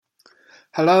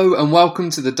Hello and welcome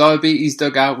to the Diabetes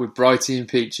Dugout with Brighty and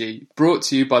Peachy, brought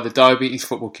to you by the Diabetes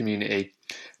Football Community.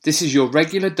 This is your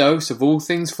regular dose of all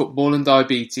things football and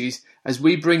diabetes as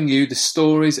we bring you the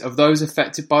stories of those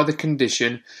affected by the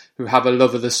condition who have a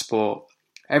love of the sport.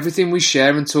 Everything we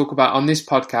share and talk about on this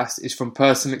podcast is from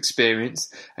personal experience,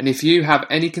 and if you have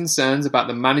any concerns about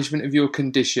the management of your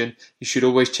condition, you should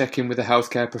always check in with a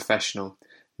healthcare professional.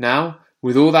 Now,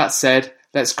 with all that said,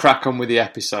 let's crack on with the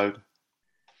episode.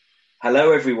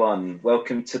 Hello everyone,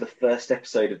 welcome to the first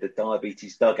episode of the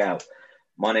Diabetes Dugout.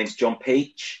 My name's John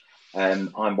Peach.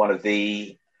 I'm one of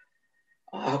the,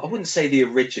 I wouldn't say the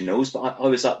originals, but I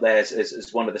was up there as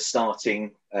one of the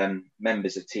starting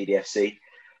members of TDFC.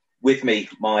 With me,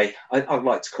 I'd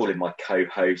like to call him my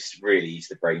co-host, really he's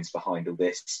the brains behind all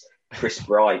this, Chris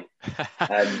Bright.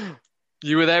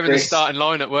 You were there in the starting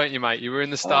lineup, weren't you, mate? You were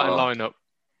in the starting lineup.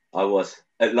 I was,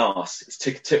 at last.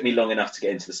 It took me long enough to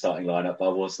get into the starting lineup, but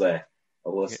I was there.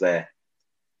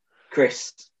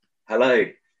 Chris, hello.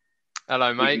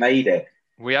 Hello, mate. We've made it.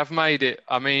 We have made it.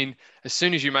 I mean, as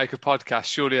soon as you make a podcast,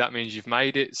 surely that means you've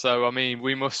made it. So, I mean,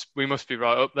 we must be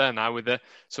right up there now with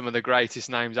some of the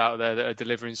greatest names out there that are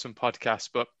delivering some podcasts.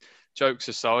 But jokes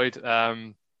aside,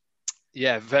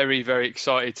 very, very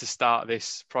excited to start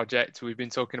this project. We've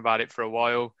been talking about it for a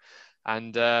while,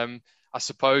 and I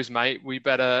suppose, mate, we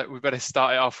better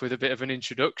start it off with a bit of an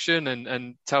introduction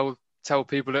and tell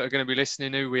people that are going to be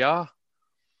listening who we are.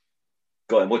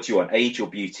 Go on, what do you want? Age or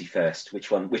beauty first? Which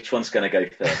one's going to go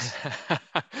first?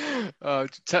 I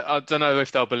don't know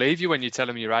if they'll believe you when you tell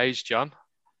them your age, John.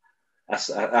 That's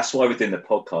why we're doing the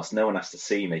podcast. No one has to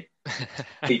see me.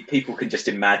 People can just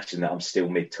imagine that I'm still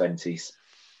mid-20s.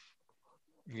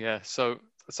 Yeah. So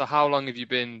how long have you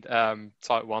been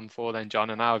type 1 for then, John?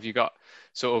 And how have you got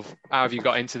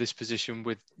into this position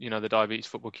with, the diabetes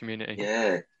football community?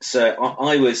 Yeah. So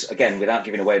I was, again, without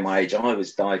giving away my age, I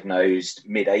was diagnosed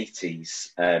mid-80s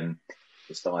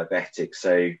as diabetic.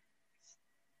 So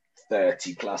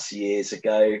 30 plus years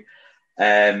ago.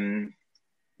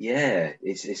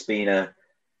 It's been a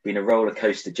roller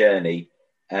coaster journey.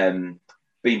 Been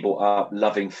brought up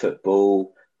loving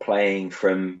football, playing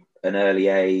from an early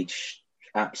age,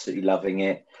 absolutely loving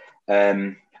it.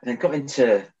 And then got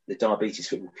into the diabetes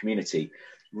football community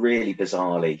really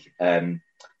bizarrely.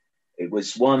 It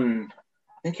was I'm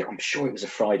sure it was a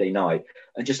Friday night,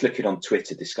 and just looking on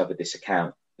Twitter, discovered this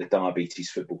account, the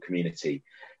diabetes football community,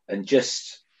 and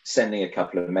just sending a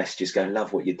couple of messages going,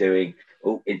 love what you're doing.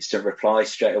 Oh, instant reply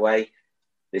straight away.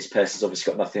 This person's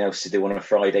obviously got nothing else to do on a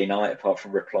Friday night apart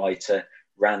from reply to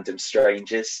random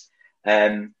strangers.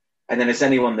 And then, as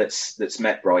anyone that's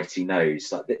met Brighty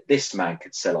knows, like this man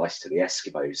could sell ice to the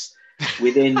Eskimos.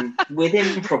 Within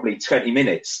probably 20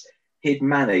 minutes, he'd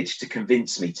managed to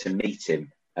convince me to meet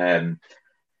him, to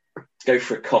go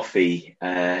for a coffee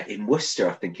in Worcester,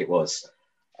 I think it was.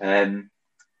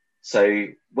 So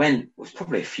it was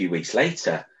probably a few weeks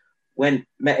later, met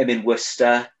him in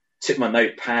Worcester, took my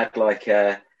notepad like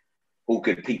all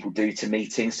good people do to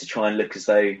meetings to try and look as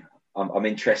though I'm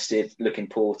interested, look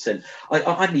important. I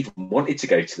hadn't even wanted to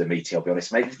go to the meeting, I'll be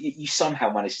honest, mate. You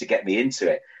somehow managed to get me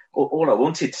into it. All I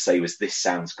wanted to say was, this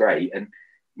sounds great. And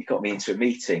you got me into a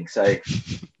meeting. So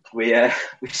we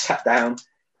sat down,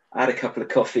 I had a couple of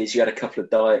coffees, you had a couple of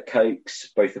Diet Cokes,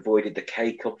 both avoided the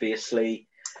cake, obviously.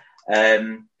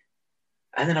 And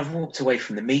then I walked away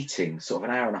from the meeting sort of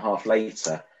an hour and a half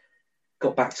later,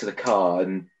 got back to the car,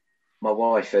 and my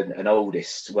wife and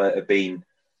oldest had been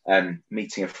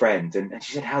meeting a friend, and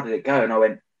she said, how did it go? And I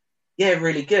went, yeah,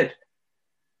 really good.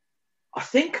 I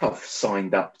think I've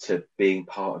signed up to being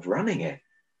part of running it.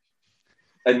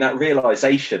 And that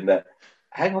realization that,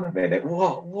 hang on a minute,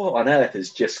 what on earth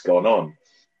has just gone on?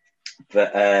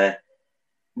 But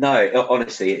no,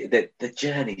 honestly, the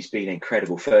journey's been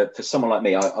incredible for someone like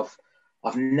me.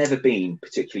 I've never been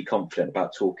particularly confident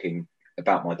about talking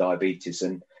about my diabetes,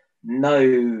 and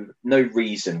no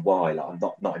reason why. Like, I'm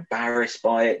not embarrassed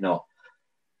by it, not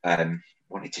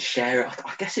wanted to share it.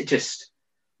 I guess it just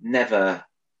never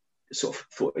sort of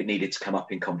thought it needed to come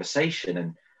up in conversation.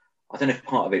 And I don't know if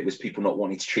part of it was people not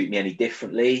wanting to treat me any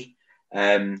differently.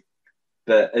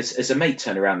 But as a mate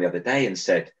turned around the other day and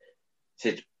said,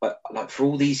 like, for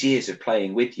all these years of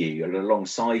playing with you and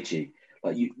alongside you,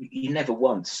 like you never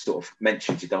once sort of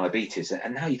mentioned your diabetes,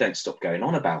 and now you don't stop going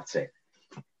on about it.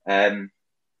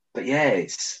 But yeah,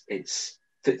 it's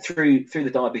through the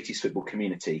diabetes football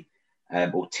community,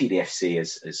 or TDFC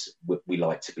as we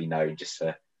like to be known, just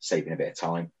for saving a bit of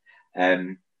time.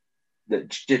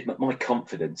 That my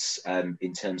confidence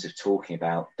in terms of talking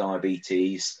about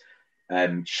diabetes,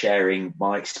 sharing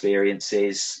my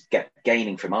experiences,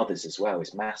 gaining from others as well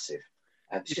is massive.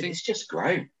 Do you think It's just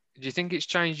grown. do you think it's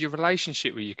changed your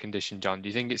relationship with your condition, John? Do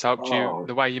you think it's helped you Oh,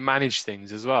 the way you manage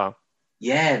things as well?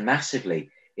 yeah, massively.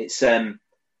 It's I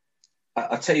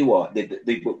tell you what,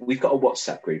 we've got a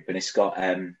WhatsApp group and it's got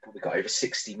probably got over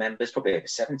 60 members, probably over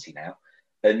 70 now,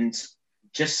 and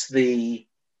just I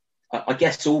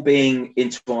guess all being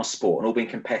into our sport and all being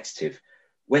competitive.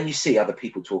 When you see other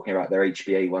people talking about their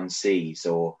HbA1cs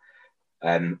or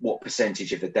what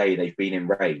percentage of the day they've been in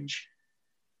range,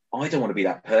 I don't want to be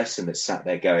that person that's sat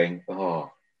there going, "Oh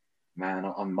man,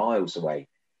 I'm miles away."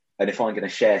 And if I'm going to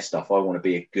share stuff, I want to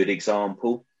be a good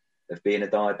example of being a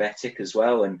diabetic as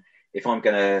well. And if I'm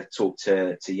going to talk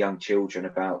to young children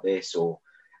about this or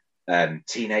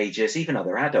teenagers, even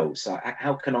other adults,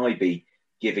 how can I be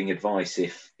giving advice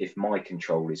if my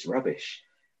control is rubbish?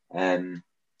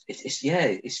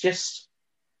 It's just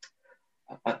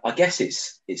I guess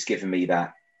it's given me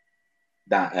that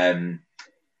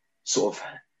sort of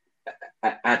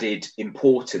added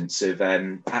importance of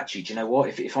actually, do you know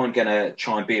what? If I'm going to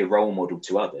try and be a role model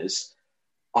to others,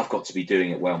 I've got to be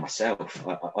doing it well myself.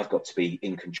 I've got to be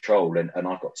in control, and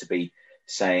I've got to be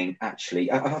saying,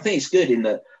 actually, I think it's good in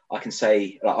that I can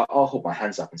say, like, I'll hold my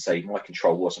hands up and say my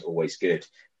control wasn't always good.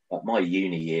 Like my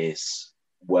uni years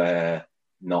were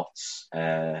not,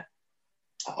 I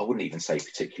wouldn't even say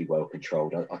particularly well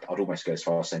controlled. I'd almost go as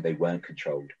far as saying they weren't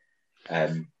controlled.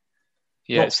 Yeah,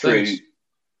 Not it's through, those.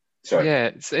 sorry.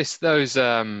 Yeah, it's those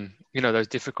those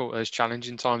difficult, those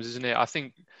challenging times, isn't it? I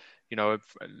think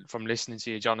from listening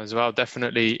to you, John, as well,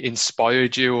 definitely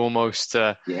inspired you almost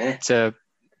Yeah, to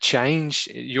change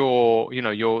your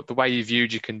the way you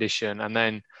viewed your condition, and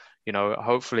then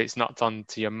hopefully it's not done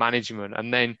to your management,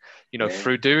 and then yeah,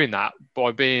 through doing that,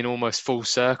 by being almost full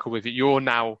circle with it,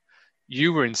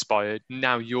 you were inspired,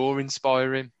 now you're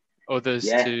inspiring others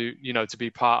yeah, to be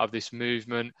part of this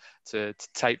movement, to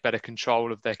take better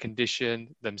control of their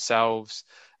condition themselves.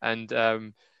 And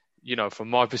from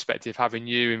my perspective, having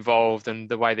you involved and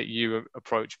the way that you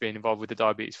approach being involved with the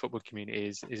diabetes football community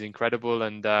is incredible.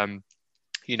 And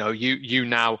you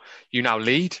now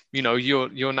lead.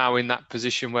 You're now in that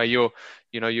position where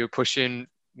you're pushing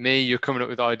me. You're coming up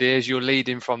with ideas. You're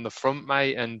leading from the front,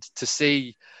 mate. And to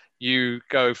see you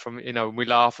go from, we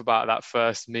laugh about that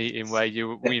first meeting where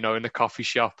in the coffee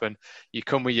shop, and you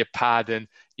come with your pad, and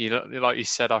like you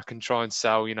said, I can try and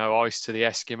sell, ice to the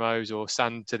Eskimos or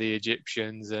sand to the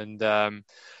Egyptians. And,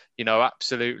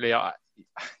 absolutely,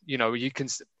 you can,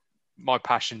 my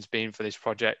passion's been for this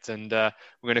project, and we're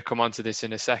going to come on to this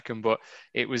in a second, but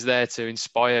it was there to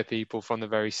inspire people from the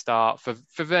very start for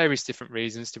various different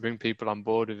reasons, to bring people on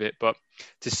board with it. But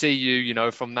to see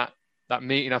you, from that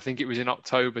meeting, I think it was in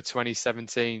October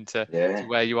 2017, to yeah,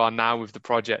 where you are now with the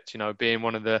project, being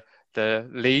one of the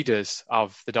leaders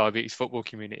of the diabetes football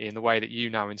community, and the way that you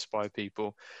now inspire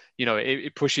people,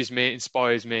 it pushes me, it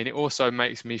inspires me, and it also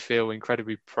makes me feel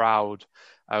incredibly proud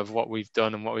of what we've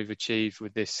done and what we've achieved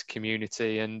with this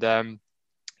community. And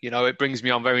it brings me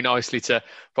on very nicely to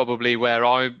probably where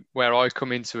I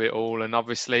come into it all. And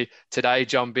obviously today,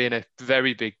 John, being a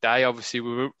very big day, obviously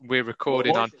we're Well,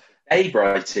 recording why on. is it a big day,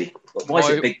 Brighty? Why is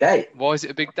it a big day? Why is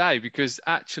it a big day? Because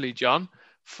actually, John,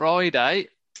 Friday,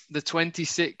 the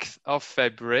 26th of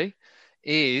February,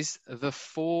 is the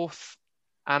 4th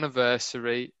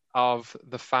anniversary of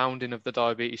the founding of the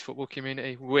diabetes football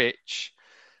community, which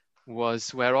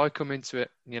was where I come into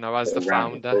it, as Put the a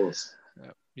round of founder. applause.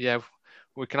 Yeah,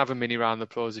 we can have a mini round of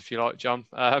applause if you like, John.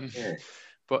 Yeah.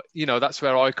 But that's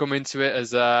where I come into it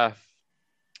as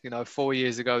 4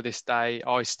 years ago this day,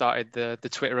 I started the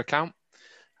Twitter account.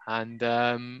 And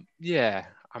I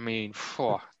mean,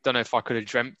 don't know if I could have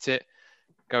dreamt it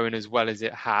going as well as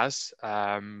it has,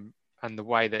 and the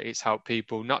way that it's helped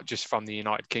people, not just from the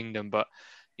United Kingdom, but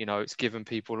it's given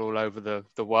people all over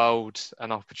the world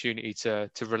an opportunity to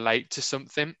relate to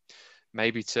something,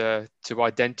 maybe to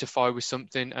identify with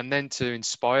something, and then to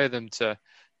inspire them to,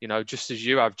 just as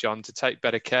you have, John, to take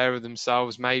better care of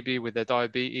themselves, maybe with their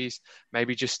diabetes,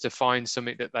 maybe just to find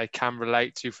something that they can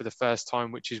relate to for the first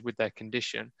time, which is with their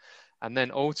condition. And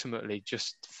then ultimately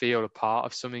just feel a part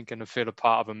of something and feel a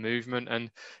part of a movement. And,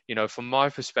 from my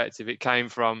perspective, it came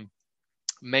from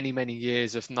many, many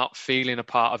years of not feeling a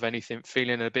part of anything,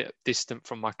 feeling a bit distant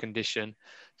from my condition,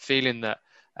 feeling that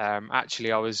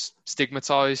actually I was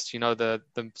stigmatized, the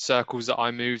circles that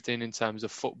I moved in terms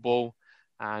of football,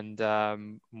 and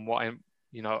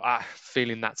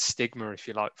feeling that stigma, if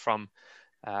you like, from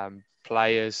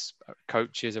players,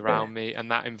 coaches Yeah. around me, and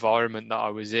that environment that I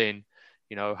was in,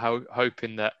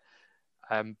 hoping that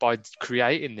by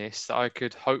creating this, that I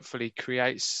could hopefully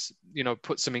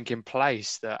put something in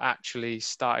place that actually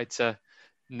started to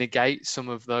negate some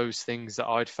of those things that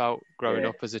I'd felt growing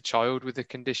up as a child with the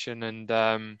condition.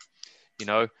 And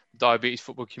diabetes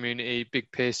football community,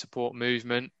 big peer support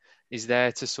movement is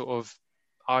there to sort of,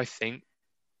 I think,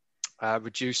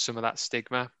 reduce some of that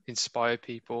stigma, inspire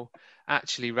people,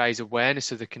 actually raise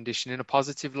awareness of the condition in a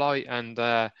positive light. And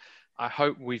I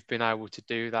hope we've been able to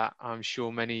do that. I'm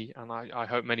sure I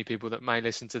hope many people that may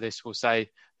listen to this will say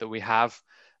that we have,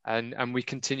 and we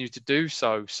continue to do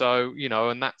so. So,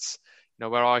 and that's,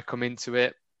 where I come into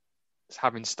it,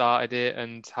 having started it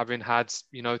and having had,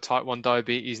 type 1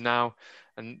 diabetes now.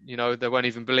 And, they won't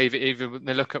even believe it, even when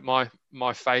they look at my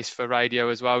face for radio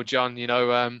as well, John.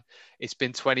 It's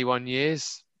been 21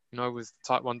 years, with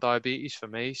type 1 diabetes for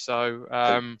me. So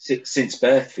since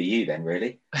birth for you then,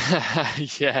 really?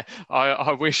 Yeah,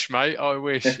 I wish, mate. I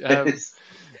wish.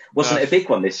 Wasn't it a big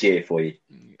one this year for you?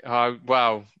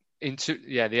 Well,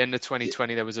 the end of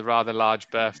 2020, there was a rather large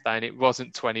birthday, and it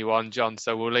wasn't 21, John.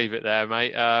 So we'll leave it there,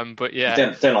 mate. But yeah,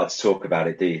 you don't like to talk about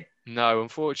it, do you? No,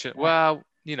 unfortunately. Well,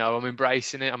 I'm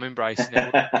embracing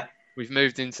it. We've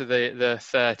moved into the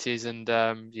 30s, and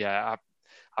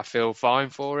I feel fine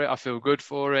for it. I feel good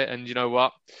for it. And you know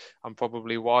what? I'm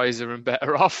probably wiser and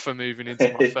better off for moving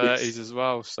into my 30s as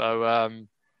well. So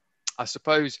I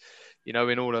suppose,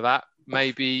 in all of that,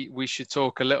 maybe we should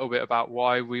talk a little bit about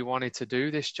why we wanted to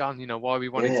do this, John. Why we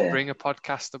wanted to bring a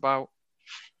podcast about.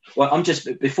 Well,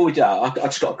 before we do that, I've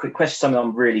just got a quick question, something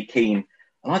I'm really keen,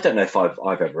 and I don't know if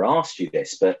I've ever asked you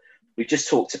this, but we've just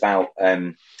talked about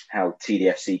how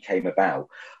TDFC came about.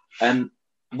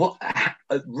 What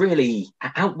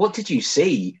did you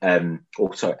see?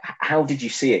 How did you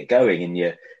see it going in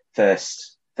your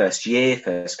first year,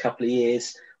 first couple of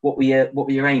years? What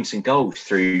were your aims and goals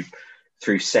through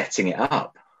setting it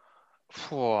up?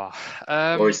 Did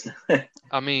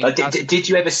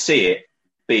you ever see it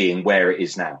being where it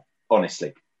is now?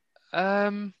 Honestly,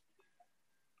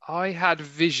 I had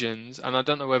visions, and I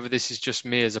don't know whether this is just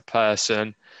me as a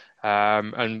person,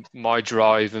 and my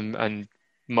drive and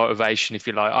motivation, if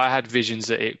you like. I had visions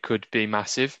that it could be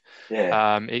massive.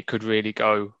 Yeah. It could really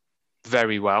go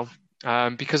very well,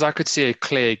 because I could see a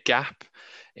clear gap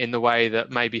in the way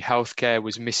that maybe healthcare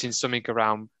was missing something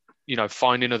around,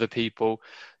 finding other people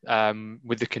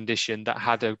with the condition that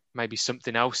had maybe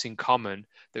something else in common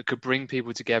that could bring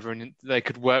people together, and they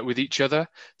could work with each other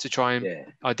to try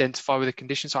and identify with the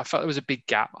condition. So I felt there was a big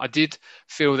gap. I did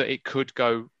feel that it could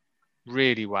go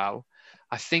really well.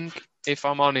 I think, if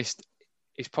I'm honest,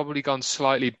 it's probably gone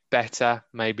slightly better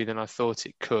maybe than I thought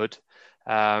it could.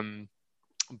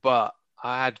 But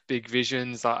I had big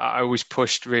visions. I always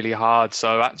pushed really hard.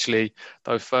 So actually,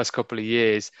 those first couple of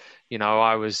years,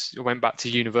 I went back to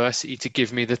university to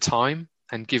give me the time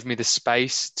and give me the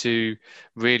space to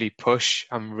really push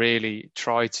and really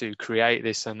try to create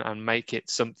this and make it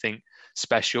something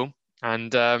special.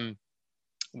 And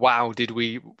wow, did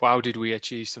we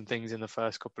achieve some things in the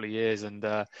first couple of years. And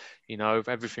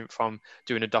everything from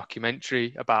doing a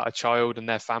documentary about a child and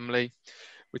their family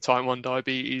with type 1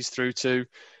 diabetes through to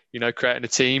creating a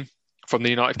team from the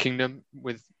United Kingdom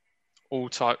with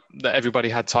that everybody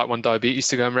had type 1 diabetes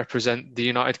to go and represent the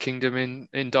United Kingdom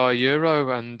in Dia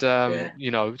Euro. And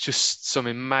just some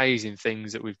amazing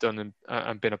things that we've done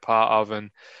and been a part of. And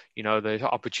the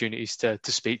opportunities to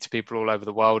speak to people all over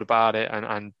the world about it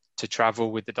and to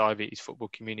travel with the diabetes football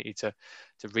community to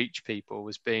reach people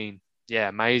has been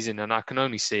amazing. And I can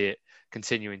only see it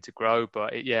continuing to grow.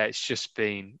 But it's just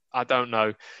been, I don't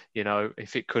know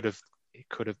if it could have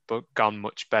gone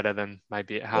much better than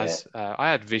maybe it has.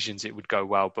 I had visions it would go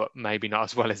well, but maybe not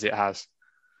as well as it has.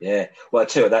 Yeah, well, I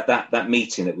tell you, that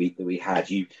meeting that we had,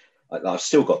 I've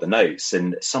still got the notes,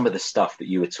 and some of the stuff that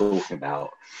you were talking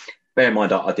about. Bear in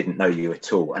mind, I didn't know you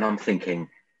at all, and I'm thinking,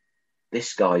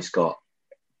 this guy's got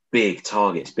big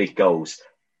targets, big goals.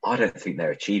 I don't think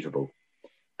they're achievable,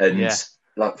 and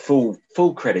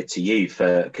full credit to you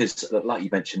because, like you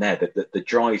mentioned there, the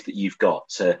drive that you've got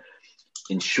to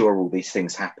ensure all these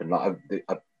things happen. Like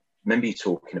I remember you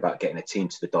talking about getting a team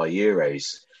to the Dia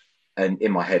Euros, and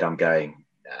in my head I'm going,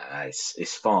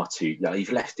 it's far too.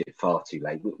 You've left it far too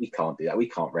late. We can't do that. We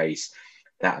can't raise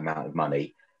that amount of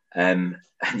money. And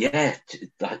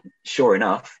sure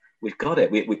enough, we've got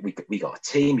it. We got a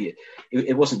team.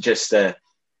 It wasn't just a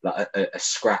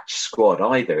scratch squad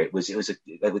either.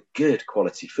 They were good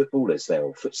quality footballers there,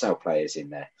 or futsal players in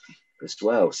there as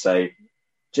well. So.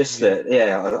 I just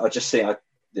think,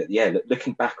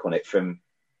 looking back on it from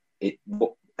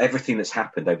everything that's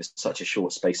happened over such a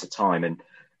short space of time,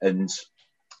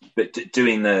 but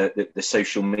doing the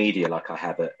social media like I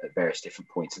have at various different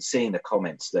points, and seeing the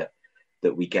comments that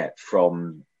we get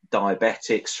from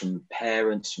diabetics, from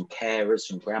parents, from carers,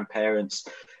 from grandparents,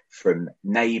 from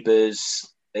neighbours.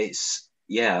 I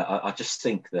just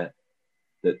think that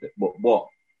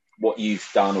what you've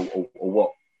done or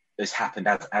what has happened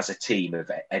as a team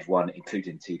of everyone,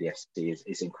 including TDFC,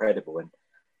 is incredible. And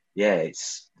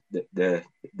it's the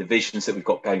visions that we've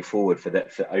got going forward for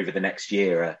over the next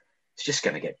year. It's just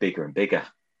going to get bigger and bigger.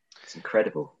 It's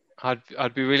incredible.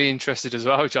 I'd be really interested as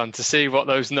well, John, to see what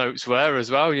those notes were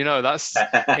as well. That's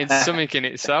it's something in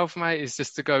itself, mate. Is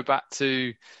just to go back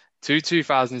to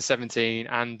 2017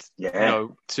 and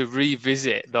to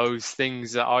revisit those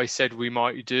things that I said we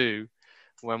might do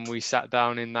when we sat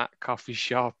down in that coffee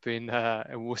shop in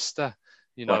Worcester.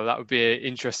 That would be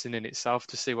interesting in itself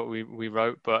to see what we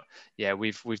wrote. But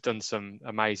we've done some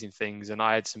amazing things, and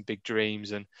I had some big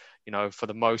dreams, and for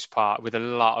the most part, with a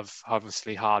lot of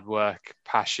obviously hard work,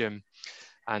 passion,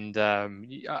 and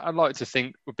I'd like to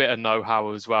think a bit of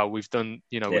know-how as well. We've done,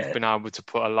 we've been able to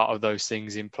put a lot of those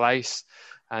things in place.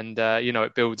 And,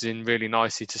 it builds in really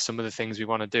nicely to some of the things we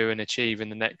want to do and achieve in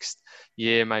the next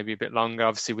year, maybe a bit longer.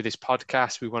 Obviously, with this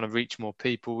podcast, we want to reach more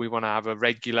people. We want to have a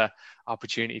regular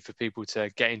opportunity for people to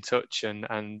get in touch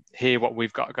and hear what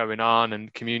we've got going on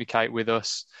and communicate with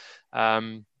us.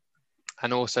 And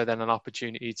also then an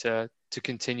opportunity to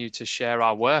continue to share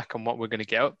our work and what we're going to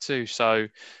get up to. So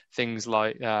things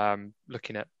like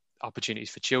looking at opportunities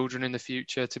for children in the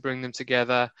future to bring them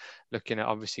together, looking at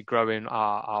obviously growing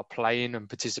our playing and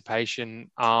participation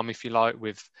arm, if you like,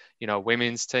 with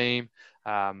women's team,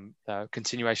 the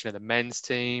continuation of the men's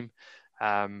team,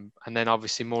 and then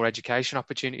obviously more education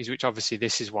opportunities, which obviously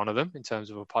this is one of them in terms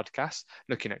of a podcast,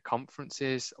 looking at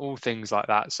conferences, all things like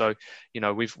that. So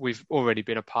we've already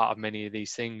been a part of many of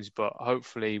these things, but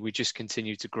hopefully we just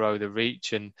continue to grow the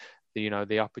reach and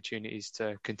the opportunities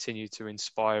to continue to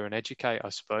inspire and educate, I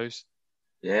suppose.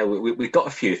 Yeah, we've got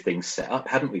a few things set up,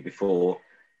 hadn't we, before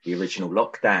the original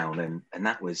lockdown, and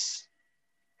that was,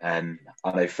 I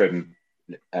know from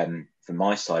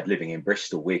my side, living in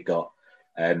Bristol, we got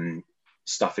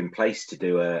stuff in place to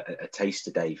do a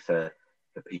taster day for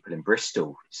people in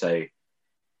Bristol. So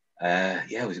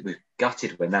we're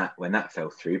gutted when that fell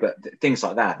through, but things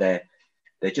like that,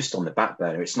 they're just on the back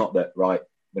burner. It's not that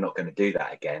we're not going to do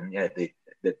that again.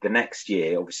 The next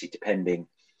year, obviously, depending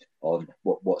on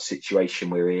what situation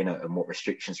we're in and what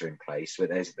restrictions are in place,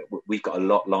 we've got a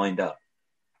lot lined up.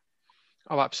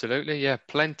 Oh, absolutely. Yeah,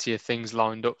 plenty of things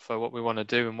lined up for what we want to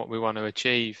do and what we want to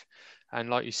achieve. And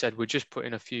like you said, we're just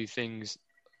putting a few things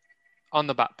on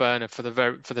the back burner for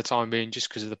the time being, just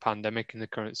because of the pandemic and the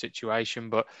current situation.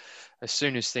 But as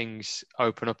soon as things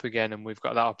open up again and we've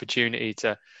got that opportunity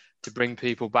to bring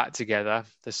people back together,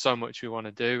 there's so much we want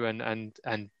to do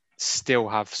and still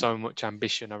have so much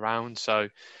ambition around. So,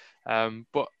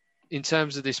 but in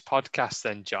terms of this podcast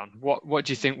then, John, what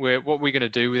do you think what we're going to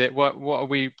do with it? What are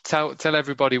we, tell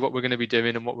everybody what we're going to be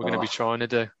doing and what we're going to be trying to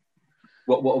do.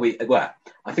 What are we? Well,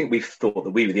 I think we've thought that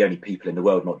we were the only people in the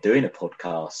world not doing a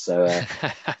podcast, so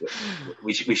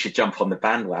we should jump on the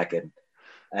bandwagon.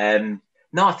 No,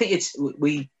 I think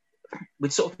we'd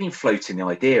sort of been floating the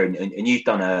idea, and you've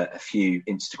done a few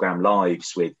Instagram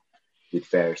lives with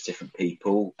various different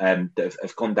people that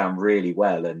have gone down really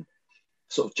well, and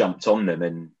sort of jumped on them,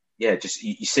 and just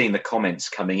you're seeing the comments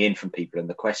coming in from people and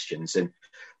the questions, and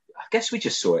I guess we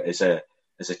just saw it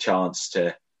as a chance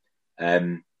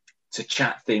to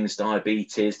chat things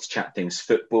diabetes, to chat things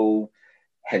football,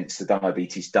 hence the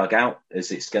Diabetes Dugout,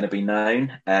 as it's going to be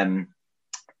known, and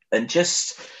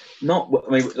just not.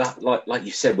 I mean, like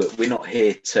you said, we're not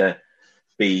here to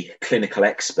be clinical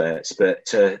experts, but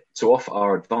to offer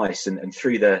our advice, and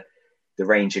through the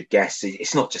range of guests,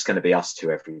 it's not just going to be us two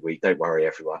every week. Don't worry,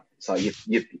 everyone. It's like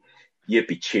you'd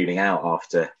be tuning out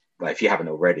after. Well, if you haven't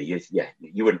already,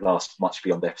 you wouldn't last much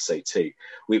beyond episode 2.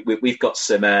 We've got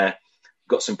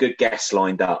some good guests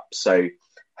lined up, so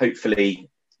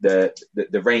hopefully the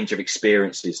range of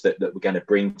experiences that we're going to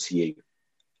bring to you,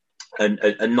 and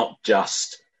not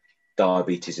just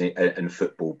diabetes and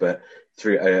football, but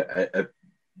through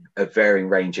a varying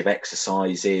range of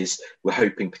exercises. We're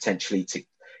hoping potentially to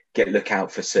look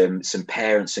out for some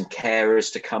parents and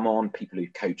carers to come on, people who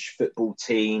coach football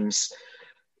teams,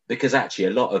 because actually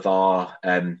a lot of our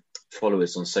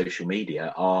followers on social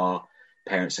media are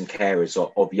parents and carers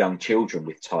of young children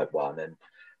with type 1. And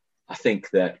I think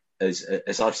that, as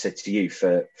I've said to you,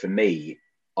 for me,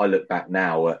 I look back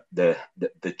now at the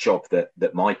job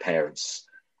that my parents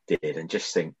did and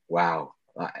just think, wow,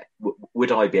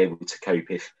 would I be able to cope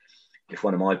if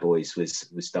one of my boys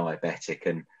was diabetic?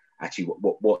 And actually,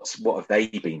 what have they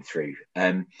been through?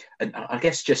 And I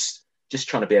guess just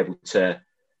trying to be able to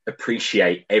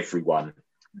appreciate everyone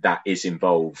that is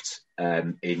involved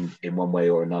in one way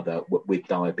or another with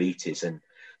diabetes, and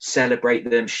celebrate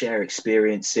them, share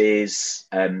experiences,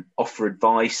 offer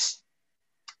advice,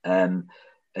 and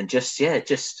just have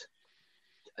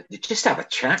a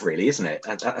chat, really, isn't it?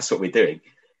 That's what we're doing.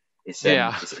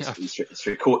 Yeah. It's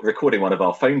recording one of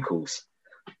our phone calls.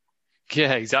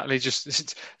 Yeah, exactly.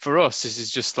 Just for us, this is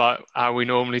just like how we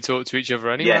normally talk to each other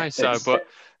anyway. So, but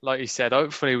like you said,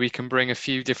 hopefully we can bring a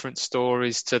few different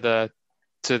stories to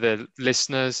the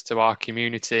listeners, to our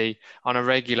community on a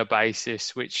regular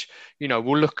basis, which,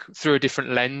 we'll look through a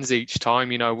different lens each time.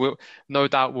 We'll no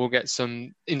doubt we'll get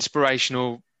some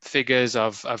inspirational figures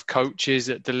of coaches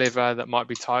that deliver that might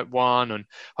be type 1, and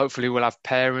hopefully we'll have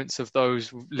parents of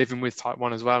those living with type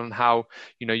 1 as well, and how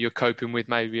you're coping with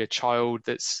maybe a child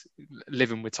that's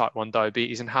living with type 1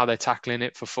 diabetes and how they're tackling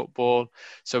it for football,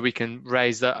 so we can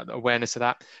raise that awareness of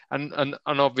that. And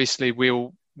obviously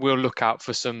we'll look out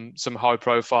for some high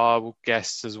profile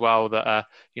guests as well that are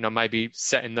maybe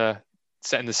setting the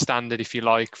standard, if you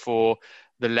like, for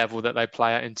the level that they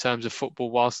play at in terms of football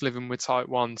whilst living with type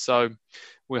 1. So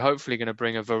we're hopefully going to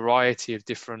bring a variety of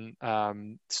different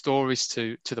stories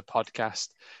to the podcast,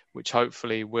 which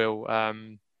hopefully will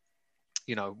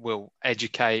will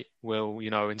educate, will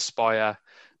inspire,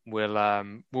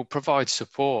 will provide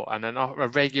support, and a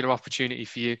regular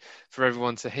opportunity for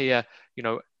everyone to hear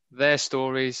their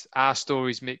stories, our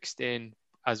stories mixed in,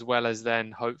 as well as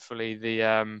then hopefully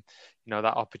the that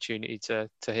opportunity to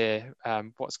hear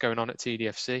what's going on at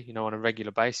TDFC on a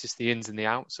regular basis, the ins and the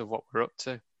outs of what we're up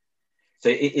to. So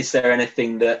is there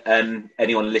anything that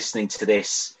anyone listening to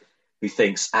this who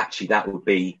thinks actually that would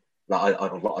be like,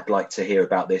 I'd like to hear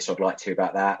about this, I'd like to hear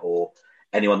about that, or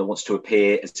anyone that wants to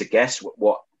appear as a guest,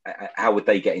 how would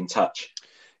they get in touch?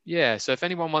 Yeah, so if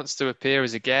anyone wants to appear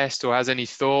as a guest or has any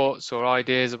thoughts or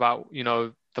ideas about,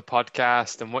 the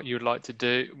podcast and what you would like to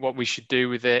do, what we should do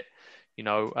with it,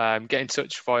 get in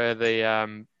touch via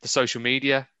the social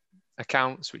media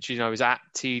accounts, which, is at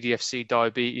TDFC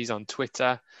Diabetes on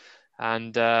Twitter,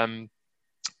 and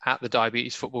at the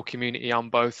Diabetes Football Community on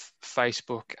both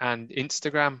Facebook and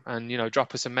Instagram. And,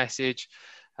 drop us a message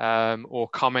or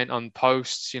comment on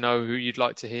posts, who you'd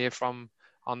like to hear from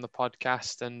on the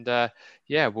podcast. And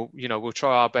we'll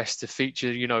try our best to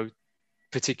feature,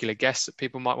 particular guests that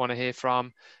people might want to hear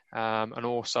from, and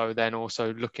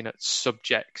also looking at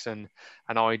subjects and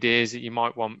ideas that you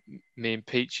might want me and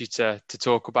Peachy to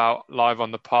talk about live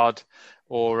on the pod,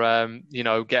 or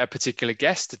get a particular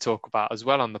guest to talk about as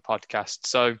well on the podcast.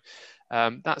 So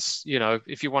that's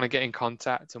if you want to get in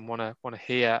contact and want to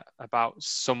hear about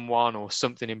someone or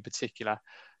something in particular,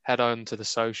 head on to the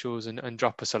socials and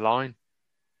drop us a line.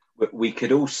 We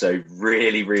could also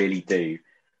really, really do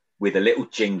with a little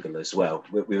jingle as well.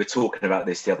 We were talking about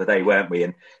this the other day, weren't we?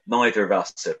 And neither of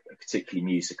us are particularly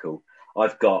musical.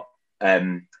 I've got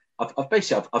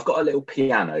I've got a little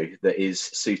piano that is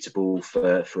suitable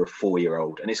for a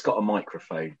 4-year-old, and it's got a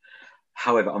microphone.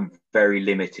 However, I'm very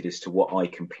limited as to what I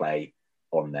can play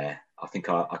on there. I think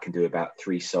I can do about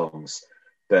 3 songs,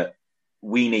 but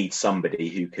we need somebody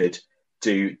who could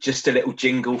do just a little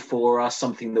jingle for us,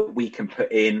 something that we can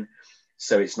put in,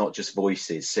 so it's not just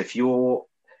voices. So if you're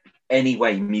any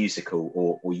way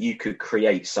musical, or you could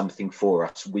create something for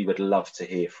us, we would love to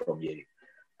hear from you.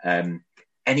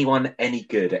 Anyone any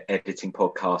good at editing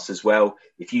podcasts as well?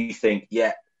 If you think,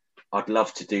 yeah, I'd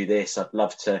love to do this, I'd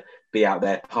love to be out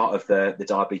there, part of the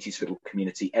diabetes football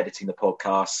community, editing the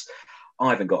podcasts, I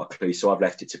haven't got a clue, so I've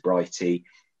left it to Brighty.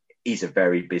 He's a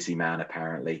very busy man,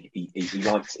 apparently. He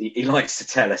likes to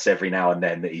tell us every now and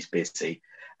then that he's busy.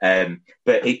 But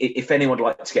if anyone would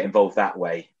like to get involved that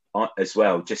way as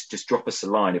well, just drop us a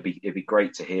line. It'd be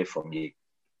great to hear from you,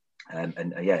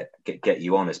 and get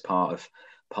you on as part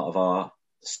of our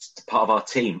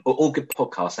team. All good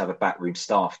podcasts have a backroom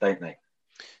staff, don't they?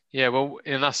 Yeah, well,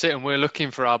 and that's it. And we're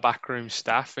looking for our backroom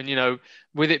staff. And,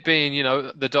 with it being,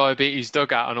 the diabetes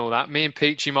dugout and all that, me and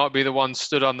Peachy might be the ones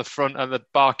stood on the front and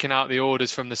barking out the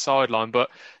orders from the sideline. But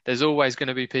there's always going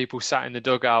to be people sat in the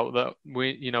dugout that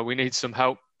we need some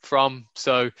help from,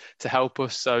 so to help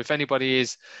us. So if anybody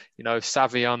is,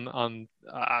 savvy on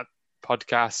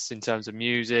podcasts in terms of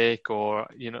music or,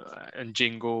 and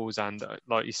jingles, and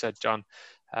like you said, John,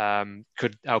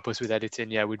 could help us with editing,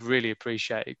 we'd really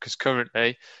appreciate it, because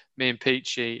currently me and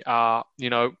Peachy are,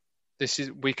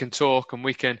 we can talk and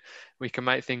we can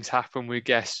make things happen with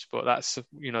guests, but that's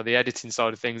the editing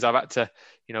side of things, I've had to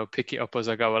pick it up as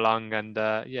I go along. And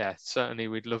certainly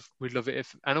we'd love it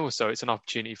if, and also it's an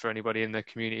opportunity for anybody in the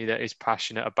community that is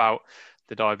passionate about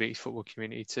the diabetes football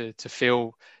community to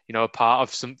feel, a part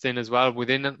of something as well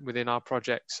within our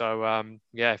project. So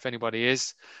if anybody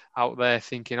is out there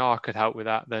thinking, I could help with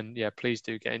that, then please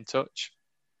do get in touch.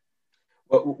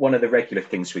 Well, one of the regular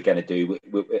things we're going to do,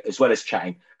 as well as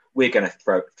chatting, we're going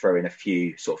to throw in a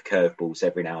few sort of curveballs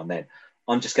every now and then.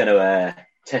 I'm just going to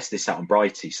test this out on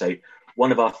Brighty. So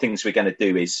one of our things we're going to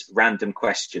do is random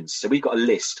questions. So we've got a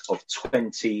list of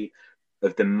 20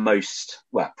 of the most,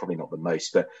 well, probably not the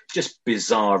most, but just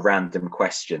bizarre random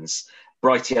questions.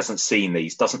 Brighty hasn't seen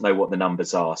these, doesn't know what the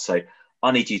numbers are. So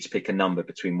I need you to pick a number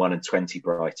between 1 and 20,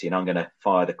 Brighty, and I'm going to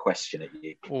fire the question at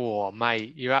you. Oh,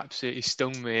 mate, you absolutely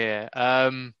stung me here.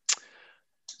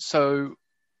 So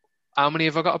how many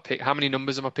have I got to pick? How many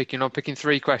numbers am I picking? I'm picking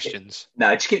 3 questions.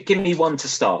 No, just give me one to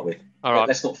start with. All right.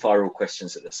 Let's not fire all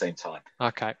questions at the same time.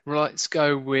 Okay. Right, let's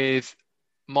go with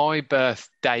my birth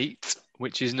date,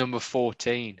 which is number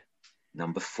 14.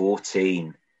 Number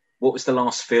 14. What was the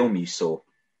last film you saw?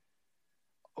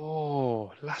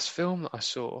 Oh, last film that I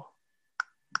saw.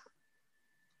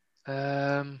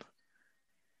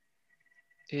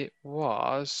 It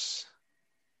was,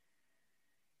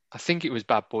 I think it was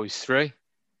Bad Boys 3.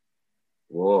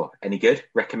 Whoa, any good?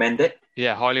 Recommend it?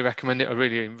 Yeah, highly recommend it. I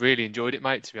really, really enjoyed it,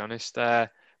 mate, to be honest.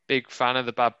 Big fan of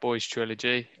the Bad Boys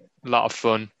trilogy. A lot of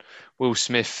fun. Will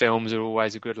Smith films are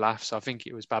always a good laugh, so I think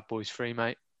it was Bad Boys 3,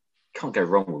 mate. Can't go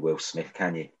wrong with Will Smith,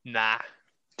 can you? Nah,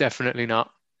 definitely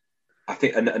not. I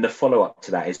think, and the follow-up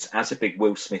to that is, as a big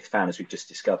Will Smith fan, as we've just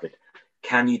discovered,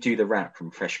 can you do the rap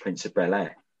from Fresh Prince of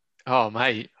Bel-Air? Oh,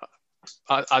 mate,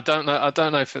 I don't know. I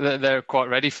don't know if they're quite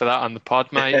ready for that on the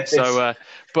pod, mate. So,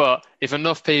 but if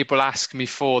enough people ask me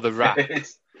for the rap,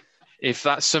 if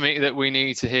that's something that we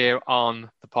need to hear on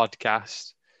the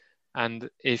podcast, and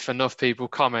if enough people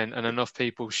comment and enough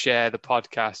people share the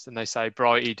podcast and they say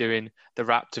Brighty doing the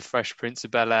rap to Fresh Prince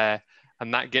of Bel-Air,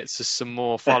 and that gets us some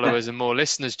more followers and more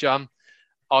listeners, John,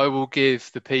 I will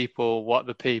give the people what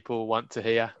the people want to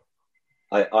hear.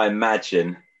 I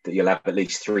imagine that you'll have at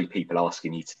least 3 people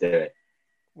asking you to do it.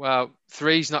 Well,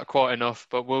 3's not quite enough,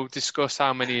 but we'll discuss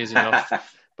how many is enough.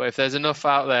 But if there's enough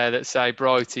out there that say,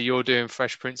 Brighty, you're doing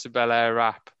Fresh Prince of Bel-Air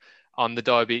rap on the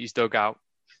Diabetes Dugout,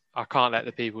 I can't let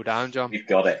the people down, John. You've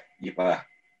got it.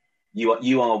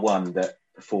 You are one that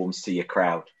performs to your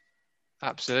crowd.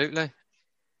 Absolutely.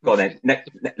 Go on then.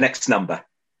 Next number.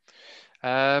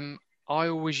 I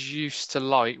always used to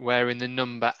like wearing the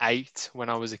number 8 when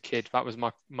I was a kid. That was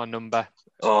my number.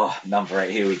 Oh, number 8.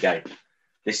 Here we go.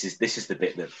 This is the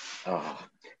bit that.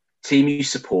 Team you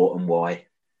support and why?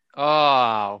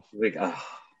 Oh.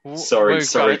 Sorry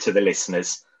to the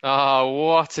listeners. Oh,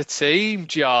 what a team,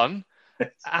 John.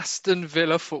 Aston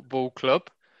Villa Football Club.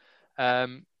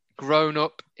 Grown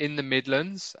up in the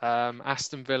Midlands.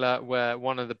 Aston Villa were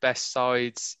one of the best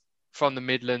sides from the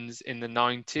Midlands in the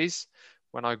 90s.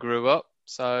 When I grew up.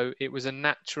 So it was a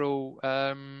natural,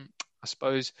 I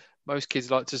suppose most kids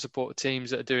like to support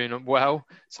teams that are doing well.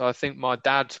 So I think my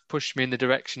dad pushed me in the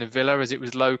direction of Villa as it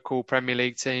was local Premier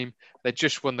League team. They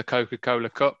just won the Coca-Cola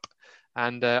Cup.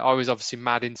 And I was obviously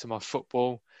mad into my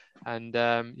football and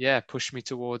pushed me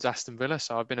towards Aston Villa.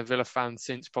 So I've been a Villa fan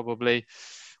since probably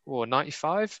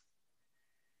 95.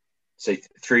 So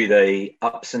through the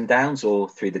ups and downs or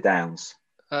through the downs?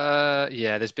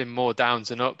 There's been more downs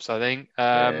than ups, I think.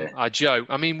 I joke.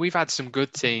 I mean, we've had some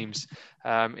good teams.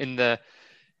 In the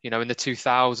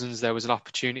 2000s, there was an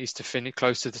opportunity to finish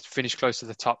close to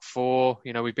the top 4.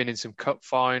 We've been in some cup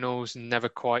finals and never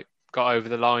quite got over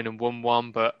the line and won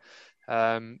one. But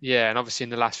and obviously in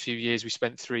the last few years, we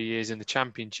spent 3 years in the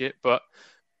Championship. But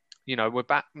we're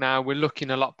back now. We're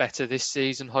looking a lot better this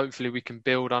season. Hopefully, we can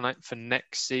build on it for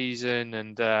next season,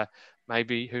 and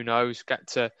maybe who knows, get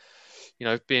to.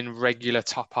 Being a regular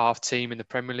top half team in the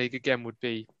Premier League again would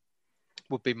be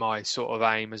my sort of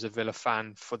aim as a Villa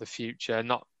fan for the future.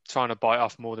 Not trying to bite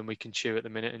off more than we can chew at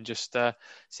the minute, and just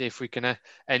see if we can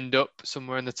end up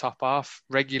somewhere in the top half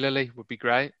regularly would be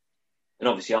great. And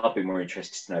obviously, I'd be more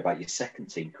interested to know about your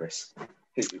second team, Chris.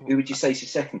 Who would you say is your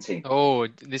second team? Oh,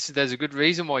 there's a good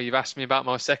reason why you've asked me about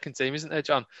my second team, isn't there,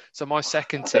 John? So my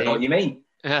second team. I don't know what you mean.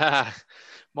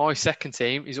 My second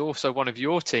team is also one of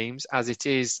your teams, as it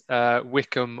is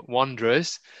Wycombe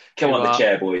Wanderers. Come on, the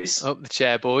Chair Boys. Up the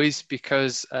Chair Boys,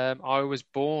 because I was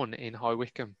born in High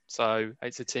Wycombe, so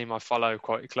it's a team I follow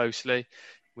quite closely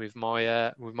with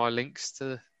my links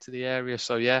to the area.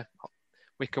 So yeah,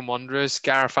 Wycombe Wanderers,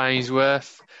 Gareth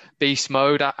Ainsworth, Beast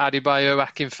Mode, Adebayo,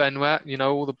 Akinfenwa,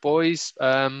 all the boys.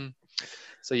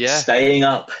 So yeah, staying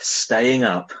up.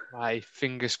 Hey,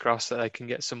 fingers crossed that they can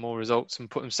get some more results and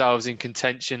put themselves in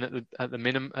contention at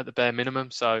the bare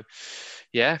minimum. So,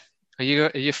 yeah, Are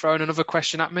you throwing another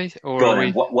question at me, or Go are on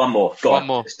then. we? One more. Go One on.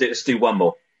 more. Let's do one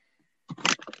more.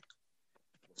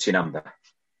 What's your number?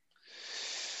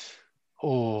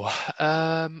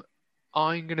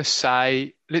 I'm gonna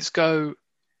say let's go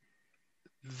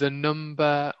the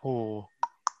number.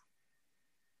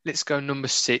 Let's go number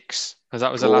 6, as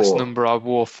that was the last number I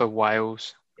wore for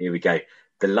Wales. Here we go.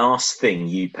 The last thing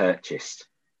you purchased.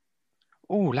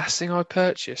 Last thing I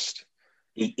purchased.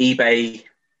 eBay.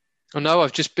 Oh no,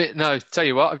 tell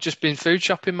you what, I've just been food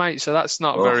shopping, mate. So that's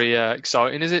not very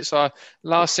exciting, is it? So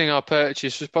last thing I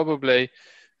purchased was probably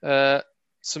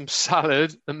some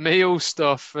salad and meal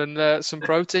stuff and some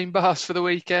protein bars for the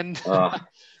weekend.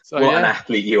 So, an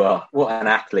athlete you are. What an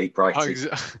athlete,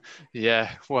 Brighty.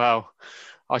 Yeah, well,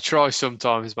 I try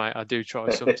sometimes, mate. I do try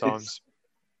sometimes.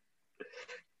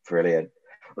 Brilliant.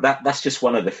 Well, that's just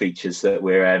one of the features that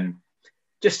we're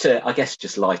just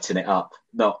lighten it up.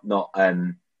 Not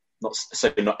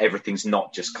everything's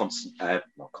not just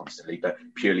not constantly, but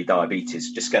purely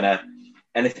diabetes. Just gonna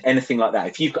anything like that.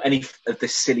 If you've got any of the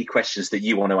silly questions that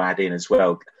you want to add in as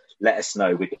well, let us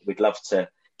know. We'd love to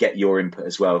get your input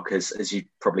as well, because as you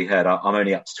probably heard, I'm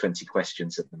only up to 20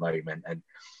 questions at the moment, and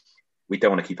we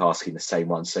don't want to keep asking the same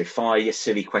ones. So fire your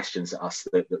silly questions at us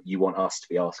that you want us to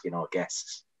be asking our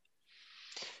guests.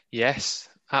 Yes,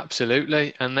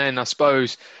 absolutely. And then I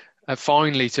suppose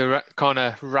finally to kind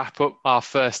of wrap up our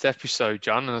first episode,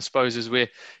 John, and I suppose as we're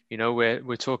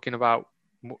talking about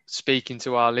speaking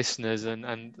to our listeners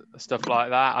and stuff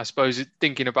like that, I suppose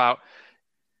thinking about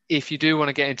if you do want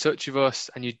to get in touch with us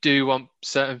and you do want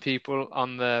certain people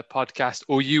on the podcast,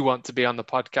 or you want to be on the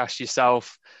podcast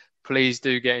yourself, please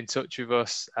do get in touch with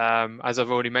us. As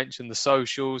I've already mentioned, the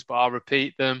socials, but I'll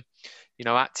repeat them.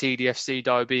 At TDFC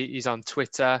Diabetes on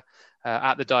Twitter,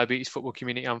 at the Diabetes Football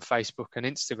Community on Facebook and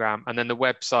Instagram. And then the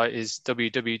website is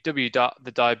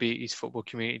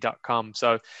www.thediabetesfootballcommunity.com.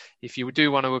 So if you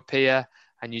do want to appear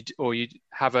and you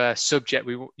have a subject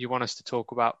you want us to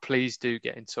talk about, please do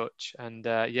get in touch. And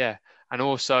and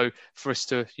also for us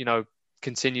to,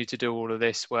 continue to do all of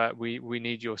this, where we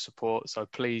need your support. So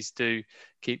please do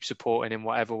keep supporting in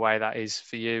whatever way that is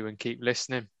for you, and keep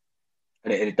listening.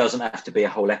 And it doesn't have to be a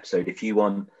whole episode. If you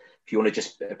want to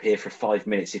just appear for 5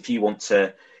 minutes, if you want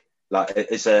to, like,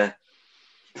 as a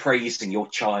praising your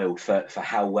child for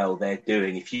how well they're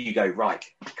doing, if you go, right,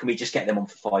 can we just get them on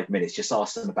for 5 minutes, just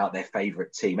ask them about their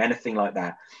favourite team, anything like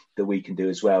that we can do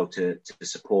as well to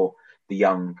support the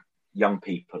young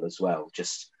people as well.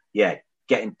 Just, get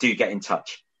in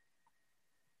touch.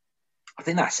 I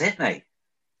think that's it, mate.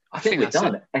 I think we're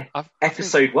done.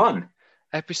 Episode 1.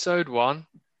 Episode 1.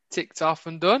 Ticked off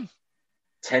and done.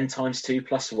 10 times 2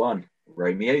 plus 1.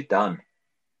 Romeo, done.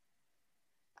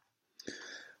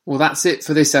 Well, that's it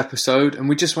for this episode, and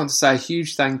we just want to say a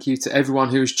huge thank you to everyone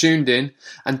who has tuned in,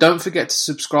 and don't forget to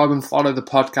subscribe and follow the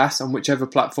podcast on whichever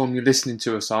platform you're listening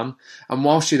to us on. And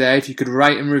whilst you're there, if you could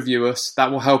rate and review us, that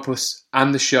will help us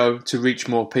and the show to reach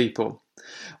more people.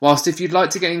 Whilst if you'd like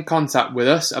to get in contact with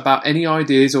us about any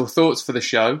ideas or thoughts for the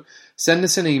show, send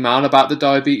us an email about the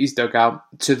Diabetes Dugout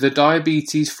to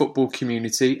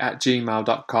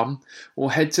thediabetesfootballcommunity@gmail.com,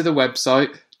 or head to the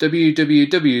website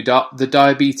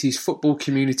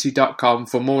www.thediabetesfootballcommunity.com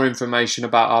for more information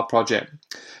about our project.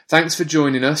 Thanks for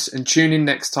joining us, and tune in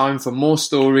next time for more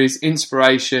stories,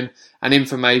 inspiration and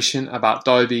information about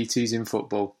diabetes in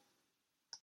football.